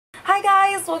Hi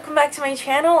guys, welcome back to my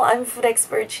channel. I'm Food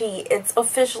Expert Chi. It's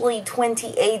officially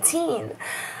 2018.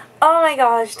 Oh my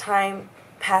gosh, time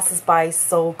passes by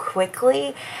so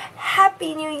quickly.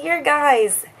 Happy New Year,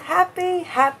 guys.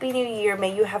 Happy New Year.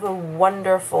 May you have a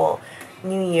wonderful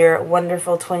New Year,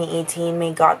 wonderful 2018.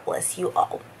 May God bless you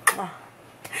all.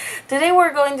 Today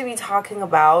we're going to be talking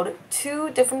about two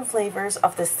different flavors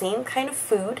of the same kind of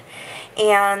food,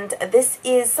 and this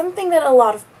is something that a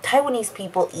lot of Taiwanese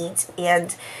people eat,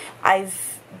 and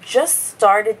I've just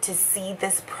started to see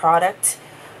this product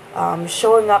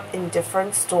showing up in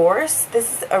different stores.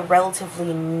 This is a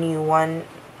relatively new one,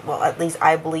 well, at least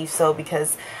I believe so,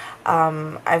 because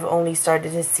I've only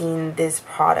started to see this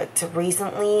product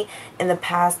recently. In the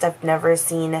past, I've never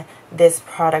seen this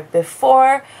product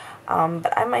before.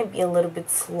 But I might be a little bit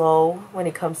slow when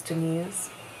it comes to news.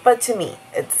 But to me,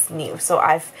 it's new. So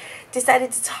I've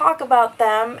decided to talk about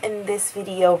them in this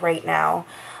video right now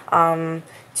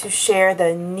to share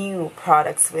the new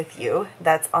products with you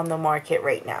that's on the market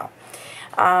right now.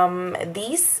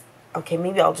 Okay,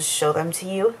 maybe I'll just show them to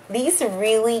you. These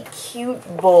really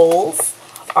cute bowls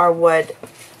are what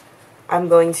I'm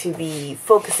going to be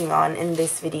focusing on in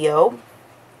this video.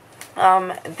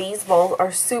 These bowls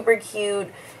are super cute.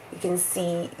 You can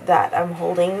see that I'm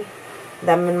holding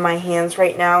them in my hands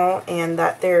right now and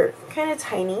that they're kind of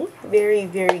tiny. Very,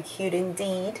 very cute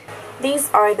indeed. These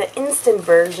are the instant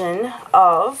version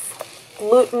of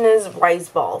glutinous rice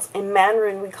balls. In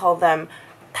Mandarin, we call them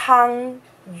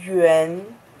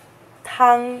yuan.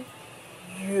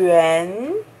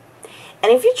 Yuan. And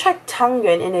if you check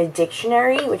yuan in a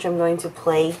dictionary, which I'm going to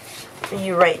play for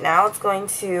you right now, it's going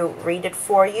to read it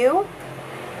for you.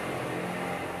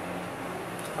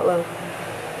 Hello.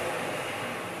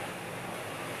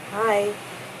 Hi.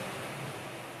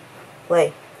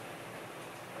 Play.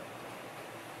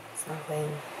 It's not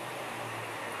playing.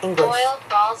 English. Boiled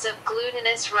balls of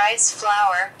glutinous rice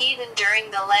flour eaten during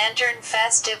the Lantern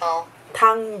Festival.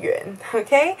 Yuan.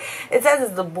 Okay? It says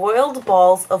it's the boiled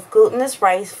balls of glutinous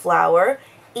rice flour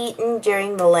eaten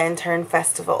during the Lantern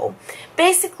Festival.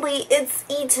 Basically, it's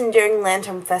eaten during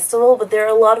Lantern Festival, but there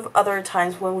are a lot of other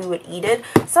times when we would eat it.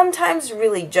 Sometimes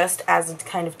really just as a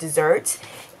kind of dessert.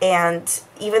 And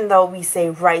even though we say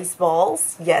rice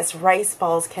balls, yes, rice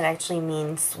balls can actually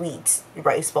mean sweet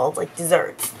rice balls, like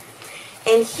desserts.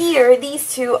 And here,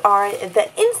 these two are the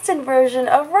instant version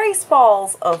of rice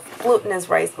balls, of glutinous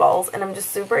rice balls, and I'm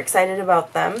just super excited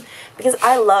about them because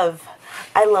I love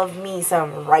me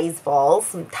some rice balls,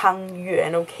 some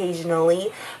yuan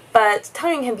occasionally, but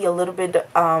yuan can be a little bit,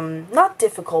 not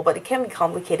difficult, but it can be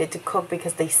complicated to cook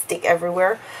because they stick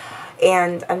everywhere,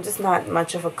 and I'm just not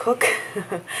much of a cook.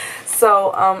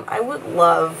 So I would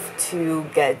love to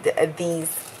get these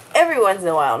every once in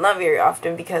a while, not very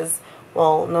often, because,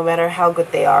 well, no matter how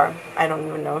good they are, I don't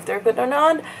even know if they're good or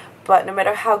not, but no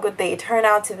matter how good they turn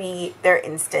out to be, they're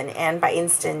instant, and by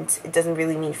instant, it doesn't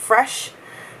really mean fresh.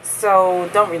 So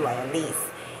don't rely on these.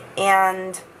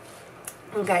 And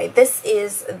okay, this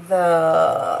is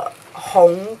the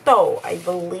Hongdou, I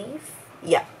believe.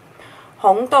 Yeah,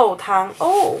 Hongdou tang.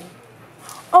 Oh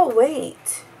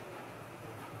wait,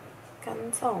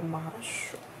 干燥麻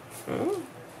薯.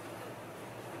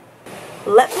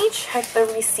 Let me check the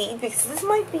receipt because this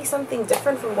might be something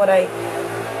different from what I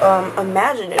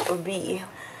imagined it would be.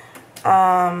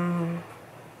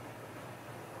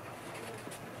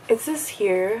 It says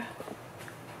here,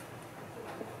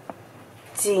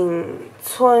 景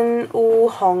村屋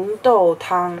红豆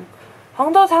汤.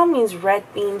 Hongdou tang means red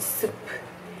bean soup,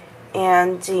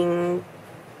 and 景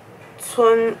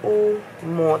村屋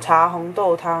抹茶红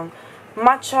豆汤,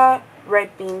 matcha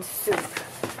red bean soup.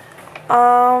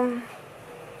 I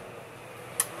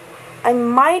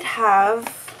might have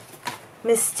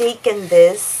mistaken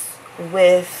this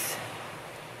with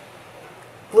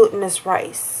glutinous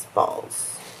rice balls.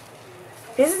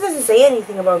 This doesn't say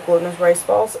anything about glutinous rice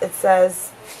balls. It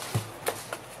says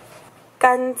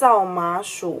干燥麻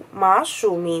薯.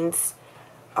 Mashu means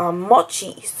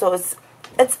mochi, so it's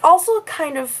also a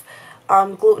kind of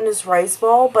glutinous rice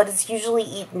ball, but it's usually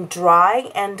eaten dry.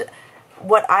 And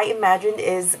what I imagined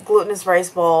is glutinous rice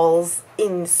balls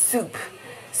in soup,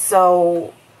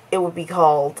 so it would be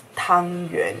called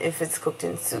yuan if it's cooked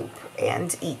in soup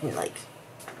and eaten like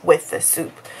with the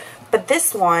soup. But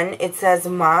this one, it says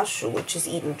mashu, which is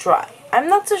eaten dry. I'm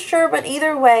not so sure, but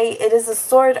either way, it is a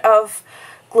sort of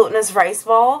glutinous rice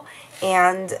ball,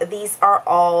 and these are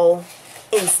all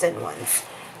instant ones.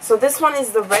 So this one is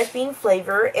the red bean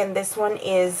flavor, and this one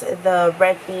is the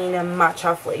red bean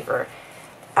matcha flavor.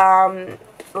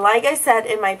 like I said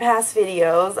in my past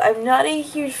videos, I'm not a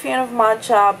huge fan of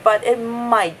matcha, but it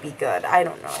might be good. I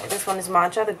don't know. This one is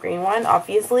matcha, the green one,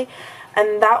 obviously.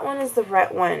 And that one is the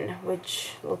red one,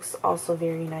 which looks also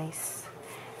very nice.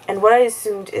 And what I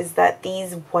assumed is that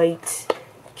these white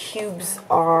cubes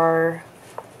are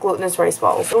glutinous rice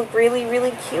balls. They look really,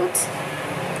 really cute.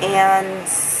 And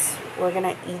we're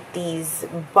gonna eat these.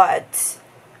 But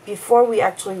before we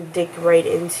actually dig right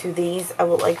into these, I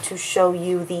would like to show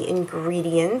you the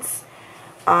ingredients.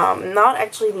 Not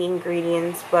actually the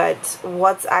ingredients, but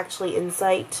what's actually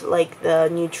inside, like the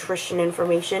nutrition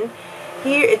information.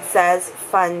 Here it says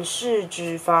反式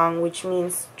脂肪, which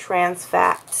means trans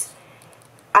fat.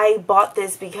 I bought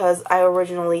this because I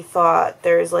originally thought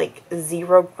there's like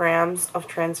 0 grams of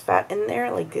trans fat in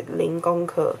there, like 0公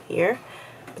克 here.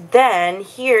 But then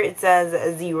here it says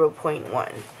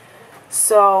 0.1.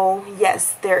 So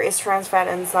yes, there is trans fat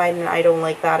inside and I don't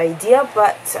like that idea,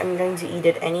 but I'm going to eat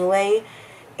it anyway.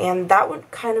 And that would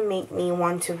kind of make me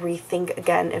want to rethink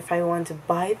again if I want to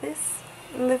buy this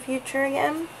in the future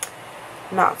again.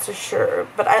 Not so sure.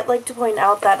 But I'd like to point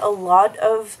out that a lot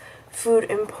of food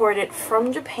imported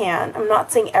from Japan, I'm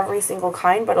not saying every single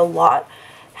kind, but a lot,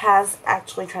 has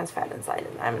actually trans fat inside,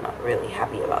 and I'm not really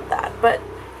happy about that. But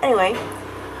anyway,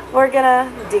 we're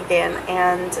gonna dig in,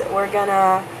 and we're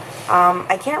gonna,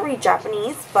 I can't read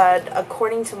Japanese, but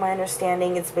according to my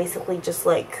understanding, it's basically just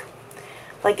like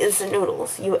instant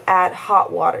noodles. You add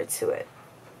hot water to it.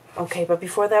 Okay, but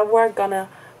before that, we're gonna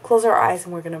close our eyes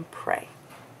and we're gonna pray.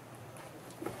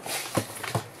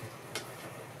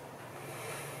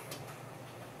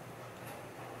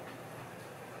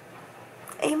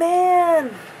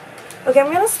 Amen! Okay,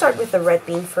 I'm going to start with the red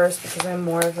bean first because I'm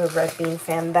more of a red bean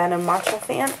fan than a matcha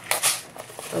fan.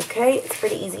 Okay, it's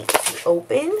pretty easy to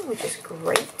open, which is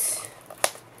great.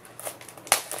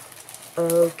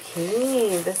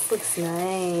 Okay, this looks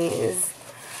nice.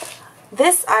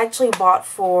 This I actually bought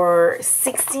for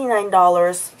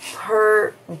 $69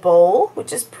 per bowl,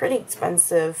 which is pretty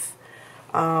expensive.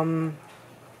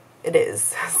 It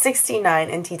is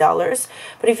 69 NT dollars,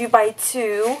 but if you buy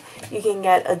 2, you can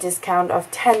get a discount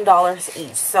of $10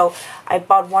 each. So I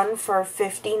bought one for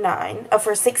for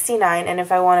 69, and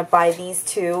if I want to buy these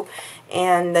 2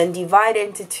 and then divide it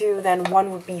into 2, then one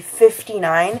would be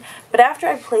 59. But after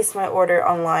I placed my order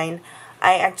online,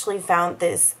 I actually found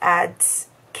this at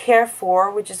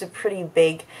Carrefour, which is a pretty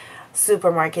big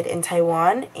supermarket in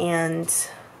Taiwan, and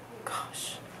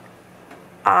gosh,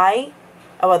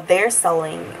 they're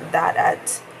selling that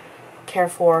at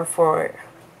Carrefour for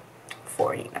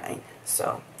 $49.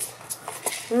 So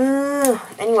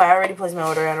anyway, I already placed my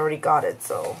order and I already got it,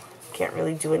 so can't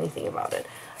really do anything about it.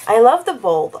 I love the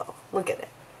bowl though. Look at it.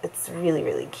 It's really,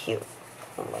 really cute.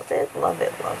 I love it, love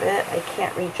it, love it. I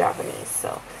can't read Japanese,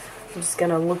 so I'm just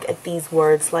gonna look at these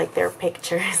words like they're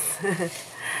pictures.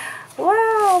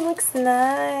 Wow, looks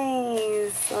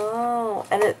nice. Oh,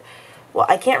 and well,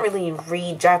 I can't really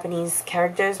read Japanese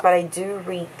characters, but I do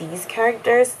read these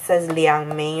characters. It says 两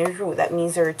枚入. That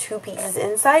means there are 2 pieces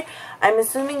inside. I'm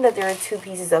assuming that there are 2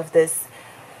 pieces of this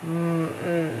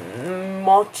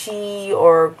mochi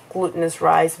or glutinous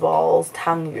rice balls,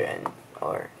 汤圆,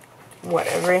 or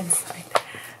whatever inside.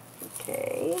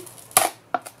 Okay.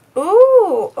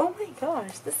 Ooh! Oh my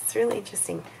gosh, this is really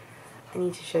interesting. I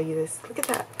need to show you this. Look at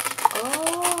that.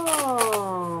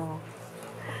 Oh!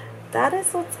 That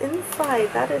is what's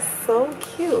inside. That is so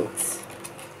cute.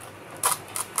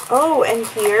 Oh, and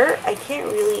here, I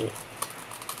can't really...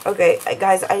 Okay,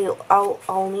 guys,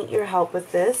 I'll need your help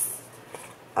with this.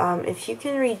 If you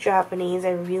can read Japanese,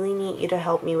 I really need you to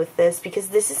help me with this, because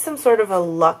this is some sort of a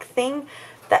luck thing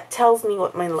that tells me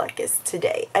what my luck is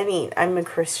today. I mean, I'm a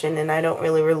Christian and I don't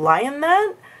really rely on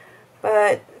that,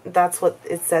 but that's what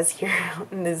it says here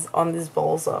on this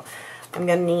bowl, so I'm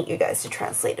gonna need you guys to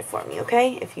translate it for me,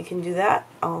 okay? If you can do that,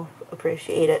 I'll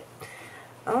appreciate it.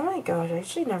 Oh my gosh, I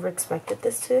actually never expected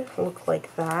this to look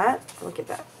like that. Look at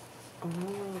that. Oh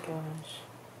my gosh.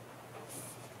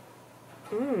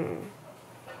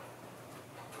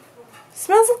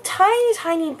 Smells a tiny,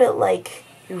 tiny bit like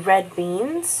red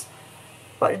beans,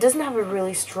 but it doesn't have a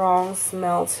really strong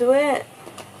smell to it.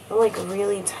 They're like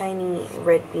really tiny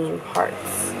red bean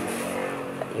parts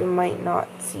that you might not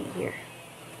see here.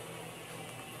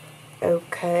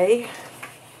 Okay.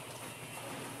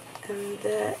 And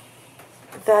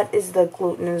that is the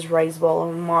glutinous rice ball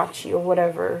or mochi or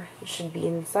whatever it should be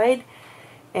inside.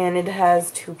 And it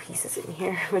has 2 pieces in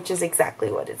here, which is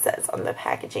exactly what it says on the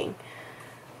packaging.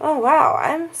 Oh wow,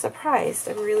 I'm surprised.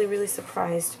 I'm really, really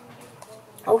surprised.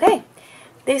 Okay,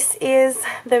 this is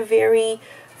the very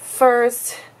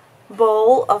first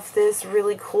bowl of this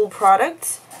really cool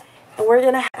product. And we're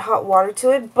gonna add hot water to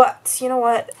it, but you know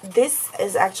what? This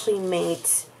is actually made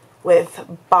with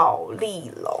bao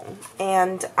li long,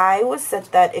 and I was said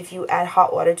that if you add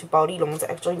hot water to bao li long, it's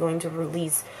actually going to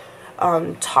release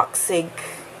toxic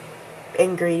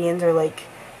ingredients or like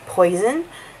poison.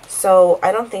 So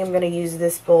I don't think I'm gonna use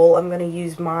this bowl. I'm gonna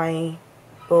use my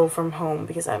bowl from home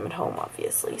because I'm at home,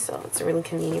 obviously, so it's really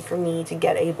convenient for me to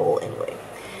get a bowl anyway.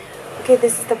 Okay,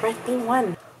 this is the red bean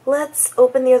one. Let's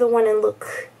open the other one and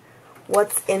look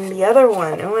what's in the other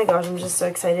one. Oh my gosh, I'm just so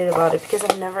excited about it because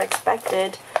I've never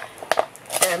expected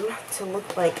them to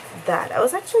look like that. I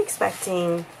was actually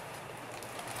expecting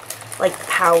like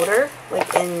powder,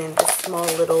 like in the small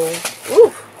little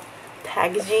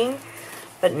packaging,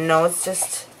 but no, it's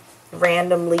just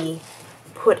randomly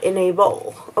put in a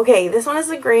bowl. Okay, this one is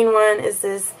the green one. It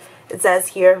says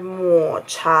here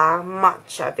Mochi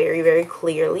matcha very, very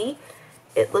clearly.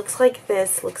 It looks like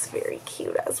this. Looks very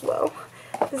cute as well.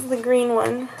 This is the green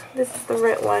one. This is the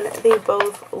red one. They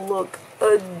both look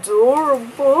adorable.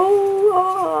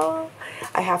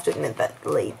 I have to admit that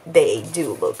they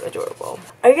do look adorable.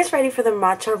 Are you guys ready for the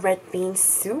matcha red bean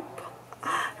soup?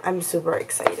 I'm super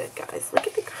excited, guys. Look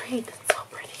at the green. It's so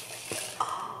pretty.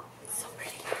 Oh, it's so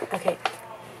pretty. Okay.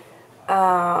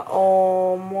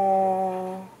 Oh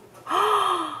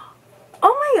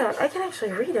my god, I can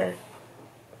actually read it.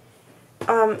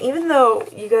 Even though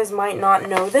you guys might not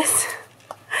know this,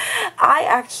 I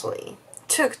actually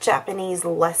took Japanese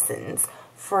lessons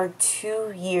for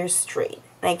 2 years straight.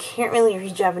 And I can't really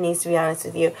read Japanese, to be honest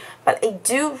with you, but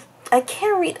I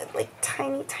can read like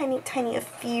tiny a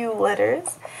few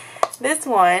letters. This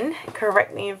one,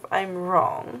 correct me if I'm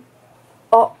wrong.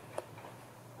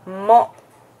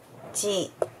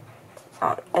 Mochi.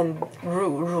 And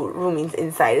ru means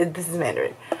inside. This is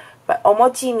Mandarin. But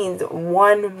omochi means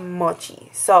one mochi.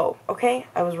 So, okay,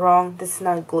 I was wrong. This is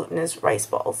not glutinous rice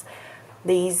balls.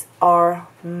 These are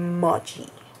mochi.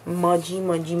 Mochi.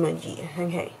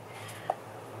 Okay.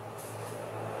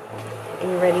 Are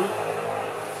you ready?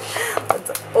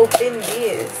 Let's open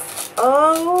this.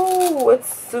 Oh,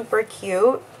 it's super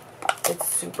cute. It's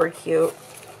super cute.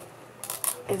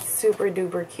 It's super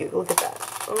duper cute. Look at that.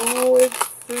 Oh, it's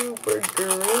super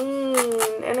green.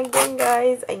 And again,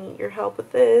 guys, I need your help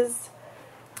with this.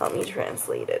 Help me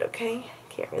translate it, okay?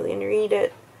 Can't really read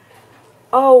it.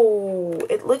 Oh,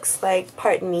 it looks like,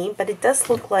 pardon me, but it does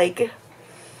look like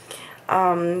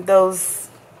the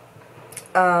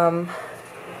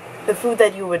food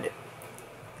that you would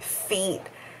feed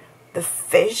the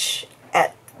fish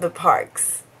at the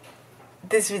parks.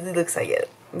 This really looks like it.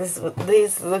 This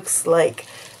looks like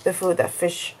the food that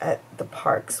fish at the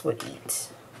parks would eat.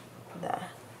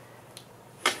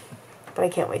 But I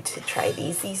can't wait to try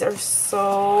these. These are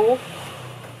so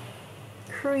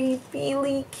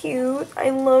creepily cute.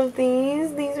 I love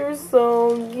these. These are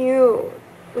so cute.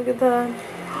 Look at that.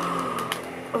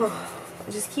 Oh,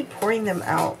 I just keep pouring them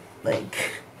out,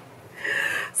 like,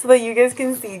 so that you guys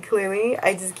can see clearly.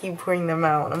 I just keep pouring them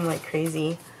out. I'm like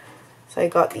crazy. So I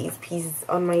got these pieces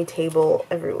on my table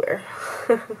everywhere.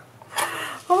 Oh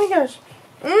my gosh.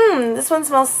 This one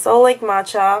smells so like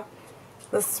matcha.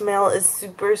 The smell is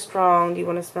super strong. Do you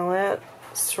want to smell it?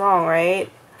 Strong, right?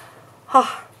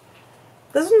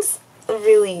 This one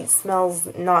really smells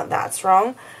not that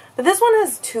strong. But this one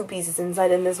has 2 pieces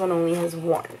inside and this one only has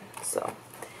 1. So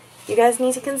you guys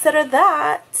need to consider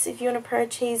that if you want to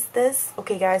purchase this.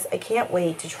 Okay, guys, I can't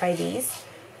wait to try these.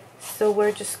 So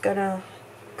we're just gonna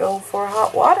go for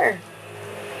hot water.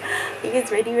 You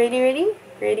guys ready? Ready?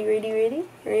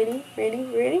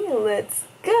 Let's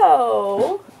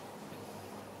go.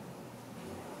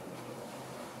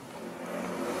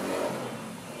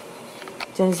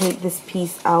 Just take this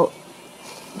piece out.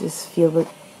 Just feel the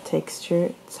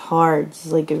texture. It's hard. It's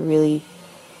like a really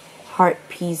hard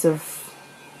piece of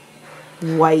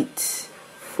white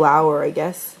flour, I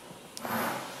guess.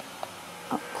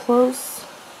 Up close.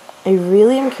 I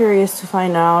really am curious to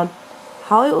find out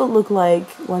how it would look like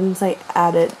once I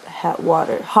added hot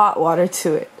water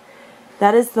to it.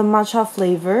 That is the matcha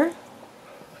flavor.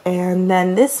 And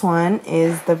then this one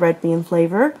is the red bean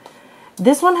flavor.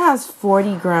 This one has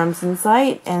 40 grams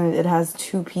inside and it has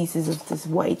 2 pieces of this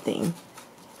white thing.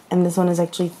 And this one is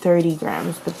actually 30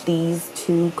 grams, but these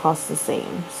 2 cost the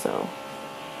same. So,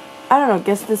 I don't know,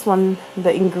 guess this one,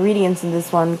 the ingredients in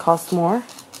this one cost more.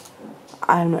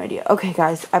 I have no idea. Okay,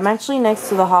 guys, I'm actually next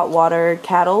to the hot water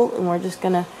kettle, and we're just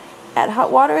gonna add hot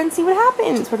water and see what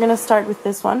happens. We're gonna start with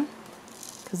this one,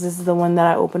 because this is the one that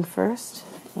I opened first,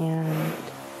 and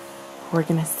we're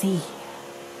gonna see.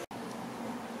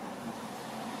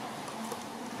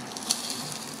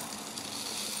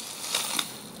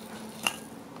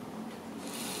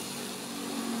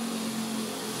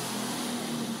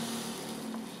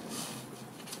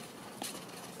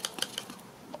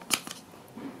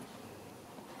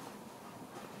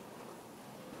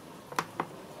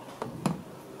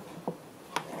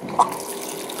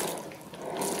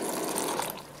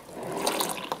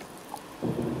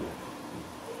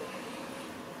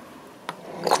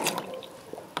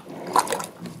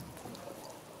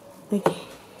 Okay.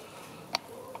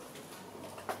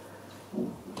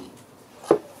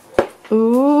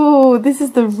 Ooh, this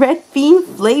is the red bean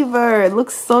flavor. It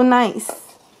looks so nice.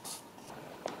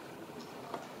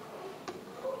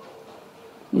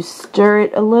 You stir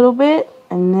it a little bit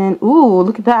and then, ooh,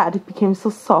 look at that. It became so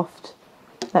soft.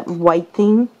 That white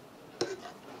thing.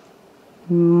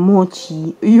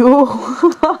 Mochi.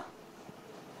 Yo.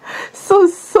 So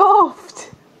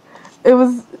soft. It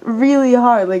was really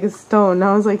hard, like a stone.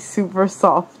 Now it's like super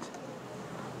soft.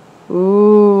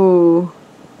 Ooh.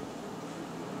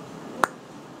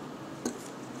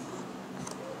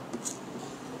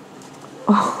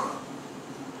 Oh.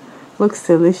 Looks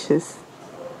delicious.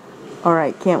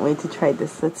 Alright, can't wait to try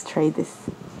this. Let's try this.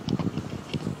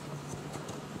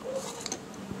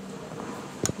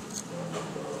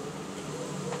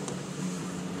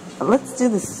 Let's do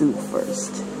the soup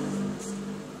first.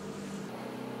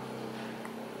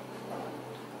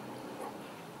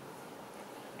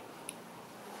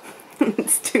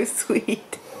 It's too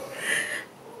sweet.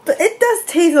 But it does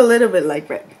taste a little bit like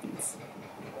red beans.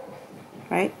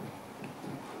 Right?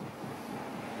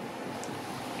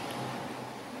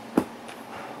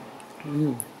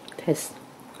 Taste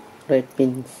red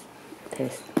beans.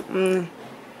 Taste. I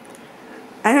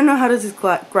don't know how to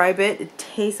describe it. It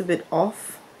tastes a bit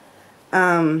off.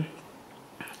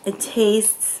 It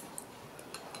tastes...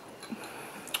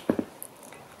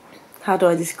 How do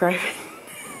I describe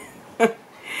it?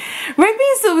 Red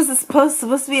bean soup is supposed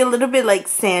to be a little bit like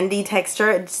sandy texture.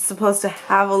 It's supposed to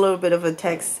have a little bit of a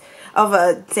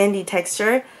sandy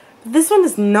texture. This one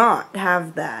does not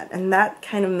have that, and that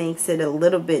kind of makes it a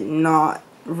little bit not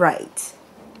right.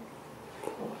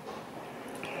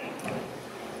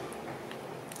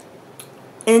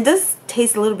 And it does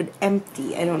taste a little bit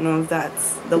empty. I don't know if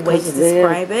that's the way to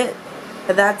describe it,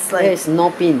 but that's like there's no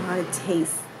bean. How it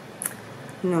tastes.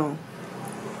 No.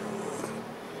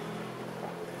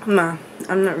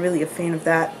 I'm not really a fan of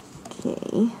that.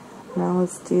 Okay, now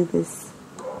let's do this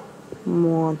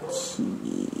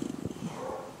mochi.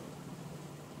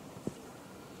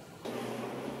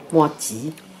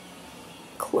 Mochi.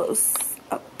 Close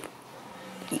up.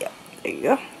 Yeah, there you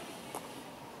go.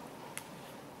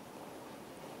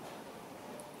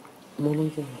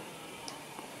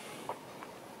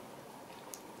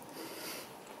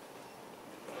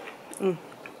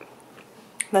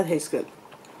 That tastes good.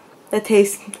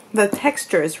 The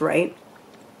texture is right.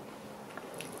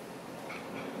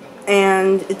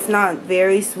 And it's not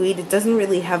very sweet. It doesn't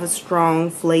really have a strong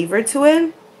flavor to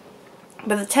it.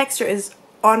 But the texture is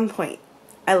on point.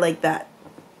 I like that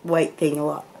white thing a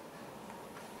lot.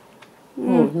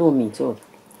 No meat.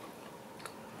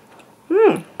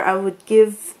 I would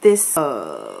give this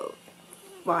 5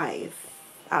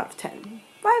 out of 10.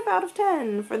 5 out of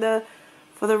 10 for the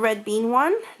red bean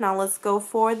one. Now let's go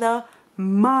for the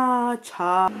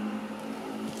matcha.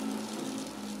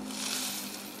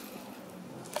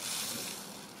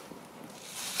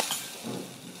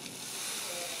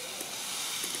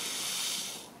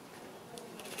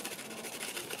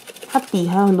它底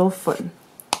还有很多粉，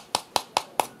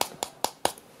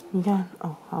你看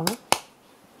哦，好了。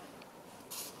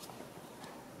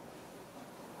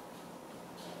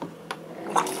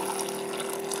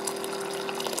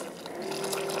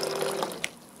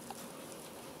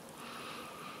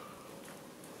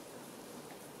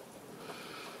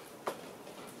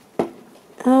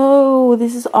Oh,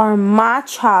 this is our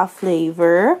matcha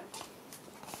flavor.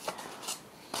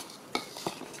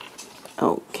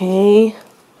 Okay,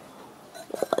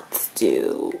 let's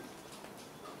do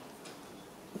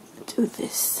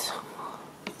this.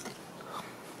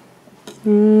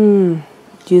 Do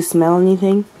you smell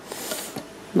anything?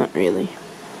 Not really.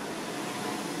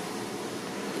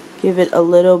 Give it a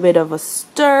little bit of a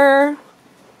stir.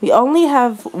 We only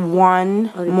have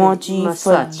one mochi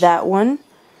for that one.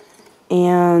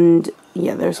 And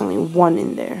yeah, there's only one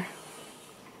in there.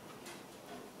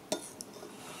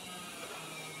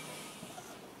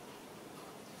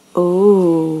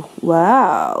 Oh,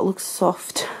 wow. Looks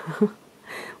soft.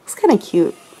 Looks kind of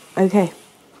cute. Okay.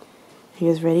 You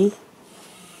guys ready?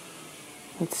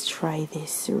 Let's try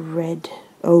this red.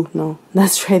 Oh, no.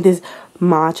 Let's try this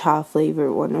matcha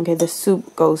flavored one. Okay, the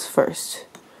soup goes first.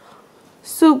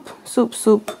 Soup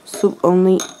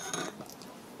only.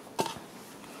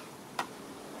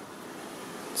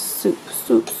 Soup.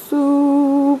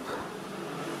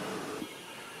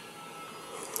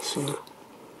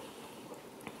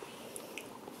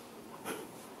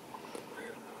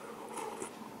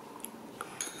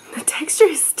 The texture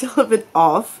is still a bit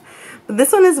off, but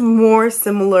this one is more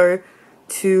similar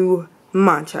to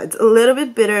matcha. It's a little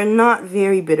bit bitter, not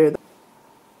very bitter.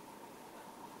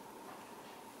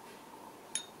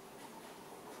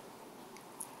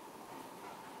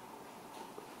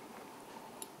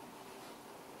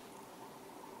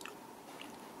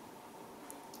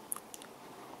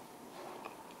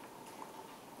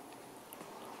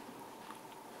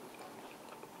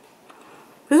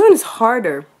 one is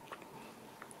harder.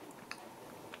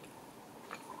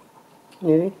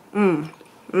 Really? I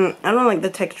don't like the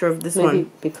texture of this Maybe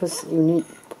one. because you need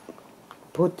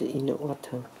put it in the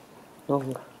water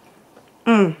longer.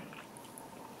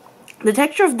 The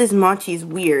texture of this mochi is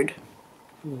weird.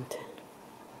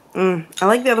 I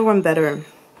like the other one better.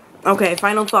 Okay,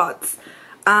 final thoughts.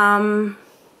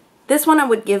 This one I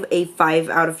would give a 5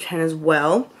 out of 10 as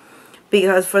well.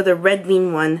 Because for the red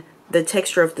bean one, the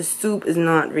texture of the soup is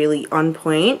not really on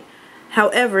point.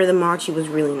 However, the mochi was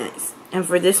really nice. And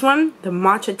for this one, the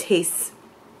matcha tastes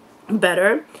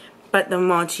better, but the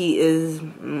mochi is...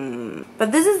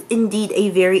 But this is indeed a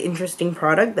very interesting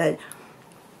product that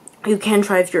you can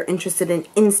try if you're interested in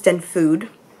instant food.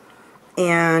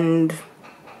 And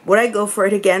would I go for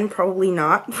it again? Probably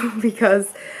not,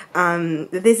 because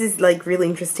this is like really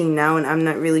interesting now, and I'm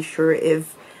not really sure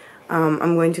if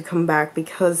I'm going to come back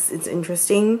because it's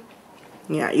interesting.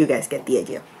 Yeah, you guys get the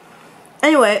idea.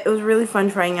 Anyway, it was really fun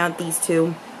trying out these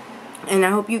two. And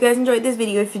I hope you guys enjoyed this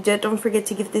video. If you did, don't forget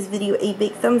to give this video a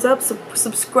big thumbs up.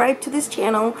 Subscribe to this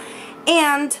channel.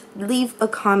 And leave a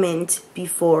comment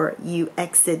before you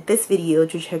exit this video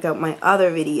to check out my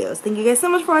other videos. Thank you guys so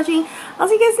much for watching. I'll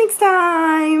see you guys next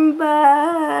time.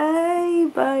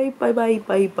 Bye. Bye. Bye. Bye.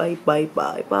 Bye. Bye. Bye.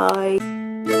 Bye. Bye.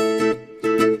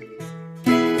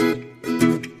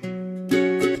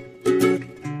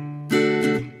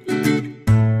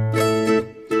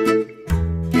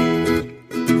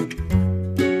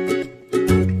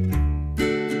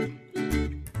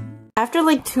 After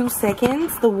like 2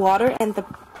 seconds, the water and the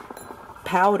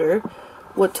powder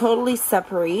would totally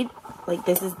separate. Like,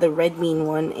 this is the red bean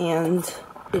one, and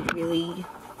it really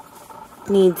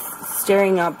needs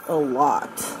stirring up a lot.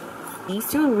 These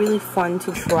two are really fun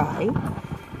to try.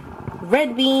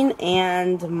 Red bean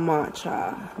and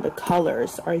matcha. The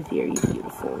colors are very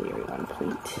beautiful, very on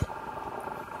point.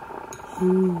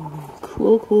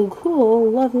 Cool, cool, cool.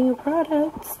 Love new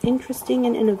products. Interesting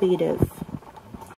and innovative.